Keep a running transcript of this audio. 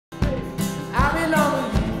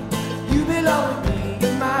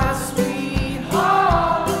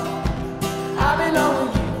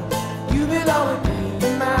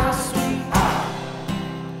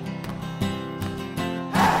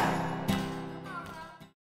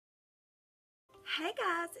Hey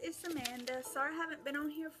guys, it's Amanda. Sorry I haven't been on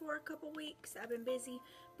here for a couple weeks. I've been busy,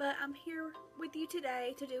 but I'm here with you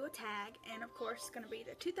today to do a tag, and of course it's going to be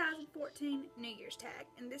the 2014 New Year's tag.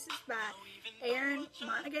 And this is by Aaron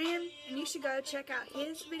Monaghan, and you should go check out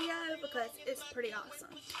his video because it's pretty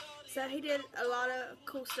awesome. So he did a lot of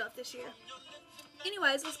cool stuff this year.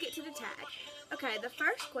 Anyways, let's get to the tag. Okay, the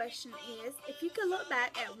first question is, if you could look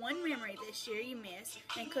back at one memory this year you missed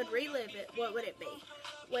and could relive it, what would it be?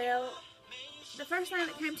 Well, the first thing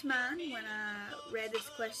that came to mind when I read this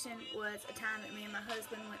question was a time that me and my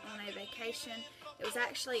husband went on a vacation. It was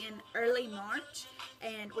actually in early March,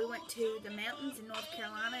 and we went to the mountains in North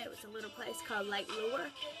Carolina. It was a little place called Lake Lure,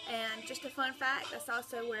 and just a fun fact, that's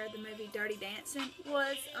also where the movie Dirty Dancing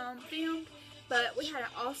was filmed. But we had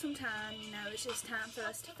an awesome time. It's just time for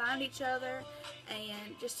us to find each other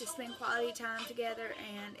and just to spend quality time together,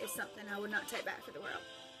 and it's something I would not take back for the world.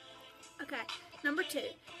 Okay, number 2,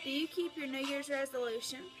 do you keep your New Year's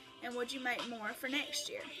resolution, and would you make more for next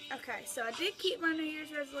year? Okay, so I did keep my New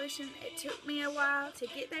Year's resolution. It took me a while to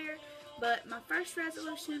get there, but my first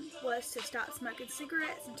resolution was to stop smoking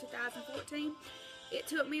cigarettes in 2014. It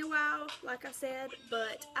took me a while, like I said,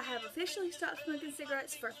 but I have officially stopped smoking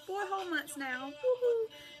cigarettes for 4 whole months now. Woohoo!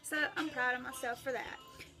 So I'm proud of myself for that.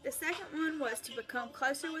 The second one was to become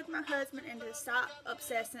closer with my husband and to stop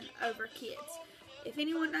obsessing over kids. If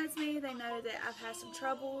anyone knows me, they know that I've had some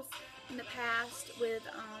troubles in the past with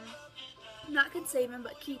not conceiving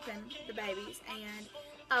but keeping the babies, and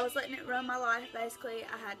I was letting it run my life. Basically,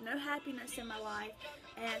 I had no happiness in my life,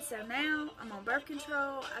 and so now I'm on birth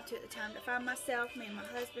control. I took the time to find myself. Me and my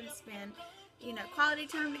husband spend quality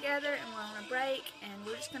time together, and we're on a break, and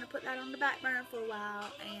we're just going to put that on the back burner for a while,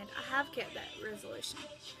 and I have kept that resolution.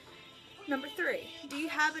 Number 3, do you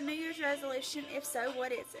have a New Year's resolution? If so,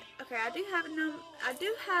 what is it? Okay, I do have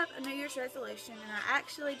a New Year's resolution, and I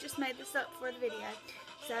actually just made this up for the video.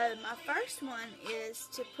 So my first one is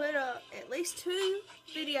to put up at least 2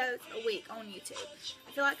 videos a week on YouTube.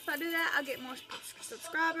 I feel like if I do that, I'll get more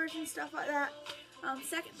subscribers and stuff like that.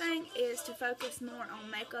 Second thing is to focus more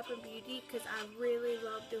on makeup and beauty because I really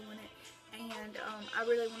love doing it, and I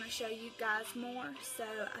really want to show you guys more. So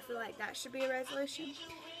I feel like that should be a resolution.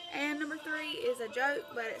 And number 3 is a joke,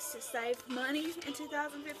 but it's to save money in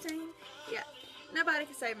 2015. Yeah, nobody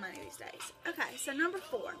can save money these days. Okay, so number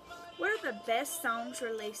 4, what are the best songs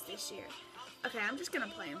released this year? Okay, I'm just going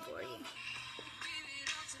to play them for you.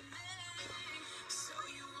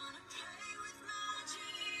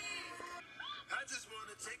 I just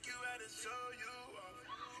want to take you out and show you off.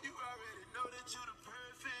 You already know that you're the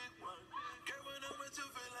perfect one. Girl, when I'm with you,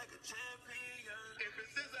 feel like a champion. Ever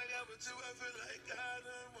since I got with you, I feel like I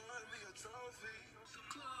done won me a trophy. The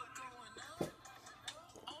club going up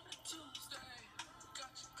on a Tuesday.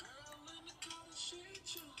 Got your girl in the car, she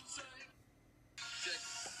Tuesday. Check.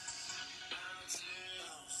 Bounce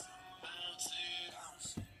it, bounce it,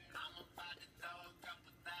 bounce it. I'm about to throw a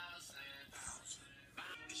couple thousand.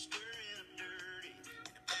 You're stirring up dirty in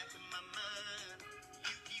the back of my mind.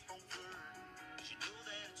 You keep on flirting, 'cause you know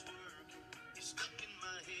that it's working. You're stuck in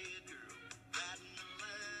my head, girl, riding the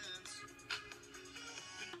lines.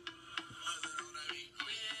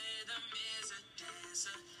 Rhythm is a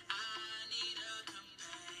dancer. I need a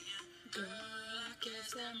companion. Girl, I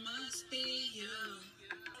guess that must be you.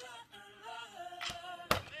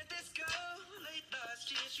 Let this go. Late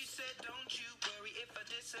last year, she said, don't you worry if I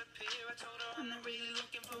disappear. I told her I'm not really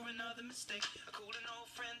looking for another mistake. I called an old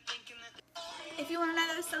friend thinking that. If you want to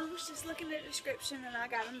know those songs, just look in the description and I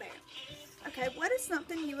got them there. Okay, what is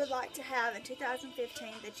something you would like to have in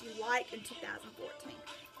 2015 that you like in 2014?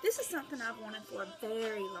 This is something I've wanted for a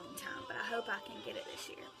very long time, but I hope I can get it this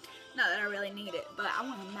year. Not that I really need it, but I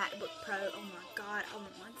want a MacBook Pro. Oh my god, I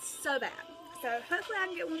want one so bad. So hopefully I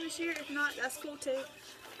can get one this year. If not, that's cool too.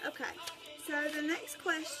 Okay, so the next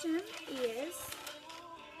question is,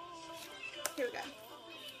 here we go.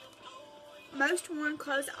 Most worn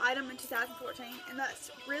clothes item in 2014, and that's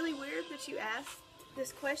really weird that you asked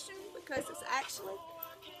this question because it's actually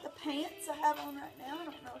the pants I have on right now. I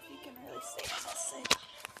don't know if you can really see them. Let's see.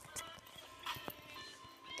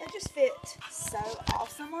 They just fit so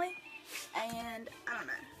awesomely, and I don't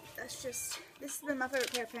know. This has been my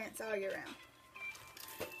favorite pair of pants all year round.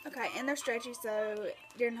 Okay, and they're stretchy, so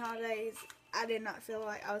during holidays, I did not feel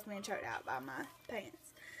like I was being choked out by my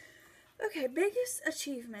pants. Okay, biggest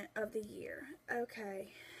achievement of the year.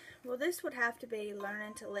 Okay, well this would have to be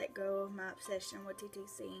learning to let go of my obsession with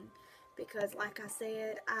TTCing, because like I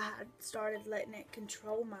said, I had started letting it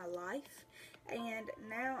control my life, and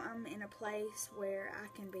now I'm in a place where I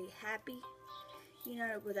can be happy,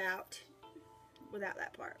 without without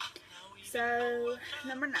that part. So,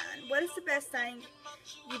 number 9. What is the best thing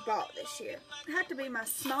you bought this year? It had to be my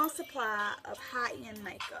small supply of high-end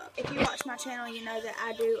makeup. If you watch my channel, you know that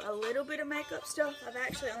I do a little bit of makeup stuff. I've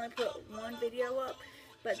actually only put one video up,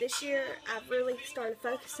 but this year I've really started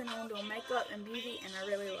focusing on doing makeup and beauty, and I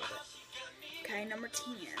really love it. Okay, number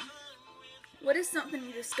 10. What is something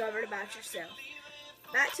you discovered about yourself?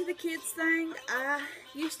 Back to the kids thing, I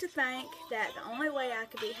used to think that the only way I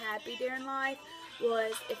could be happy during life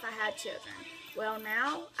was if I had children. Well,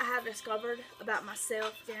 now I have discovered about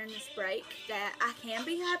myself during this break that I can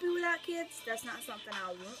be happy without kids. That's not something I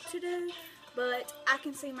want to do, but I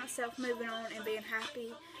can see myself moving on and being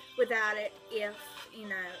happy without it if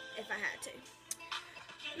I had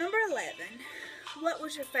to. Number 11. What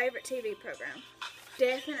was your favorite TV program?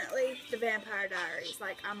 Definitely The Vampire Diaries.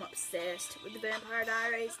 Like, I'm obsessed with The Vampire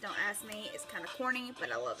Diaries. Don't ask me. It's kind of corny,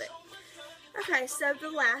 but I love it. Okay, so the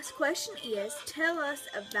last question is, tell us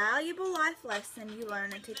a valuable life lesson you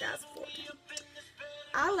learned in 2014.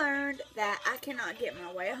 I learned that I cannot get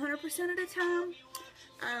my way 100% of the time.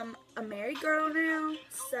 I'm a married girl now,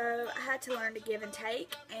 so I had to learn to give and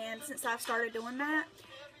take, and since I've started doing that,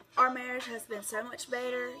 our marriage has been so much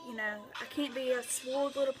better. I can't be a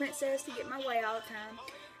spoiled little princess to get my way all the time.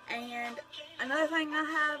 And another thing I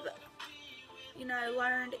have,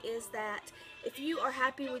 learned is that if you are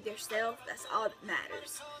happy with yourself, that's all that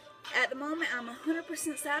matters. At the moment, I'm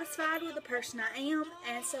 100% satisfied with the person I am,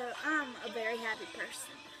 and so I'm a very happy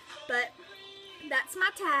person. But that's my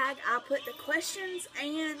tag. I'll put the questions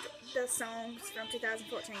and the songs from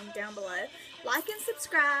 2014 down below. Like and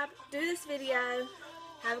subscribe. Do this video.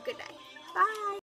 Have a good day. Bye.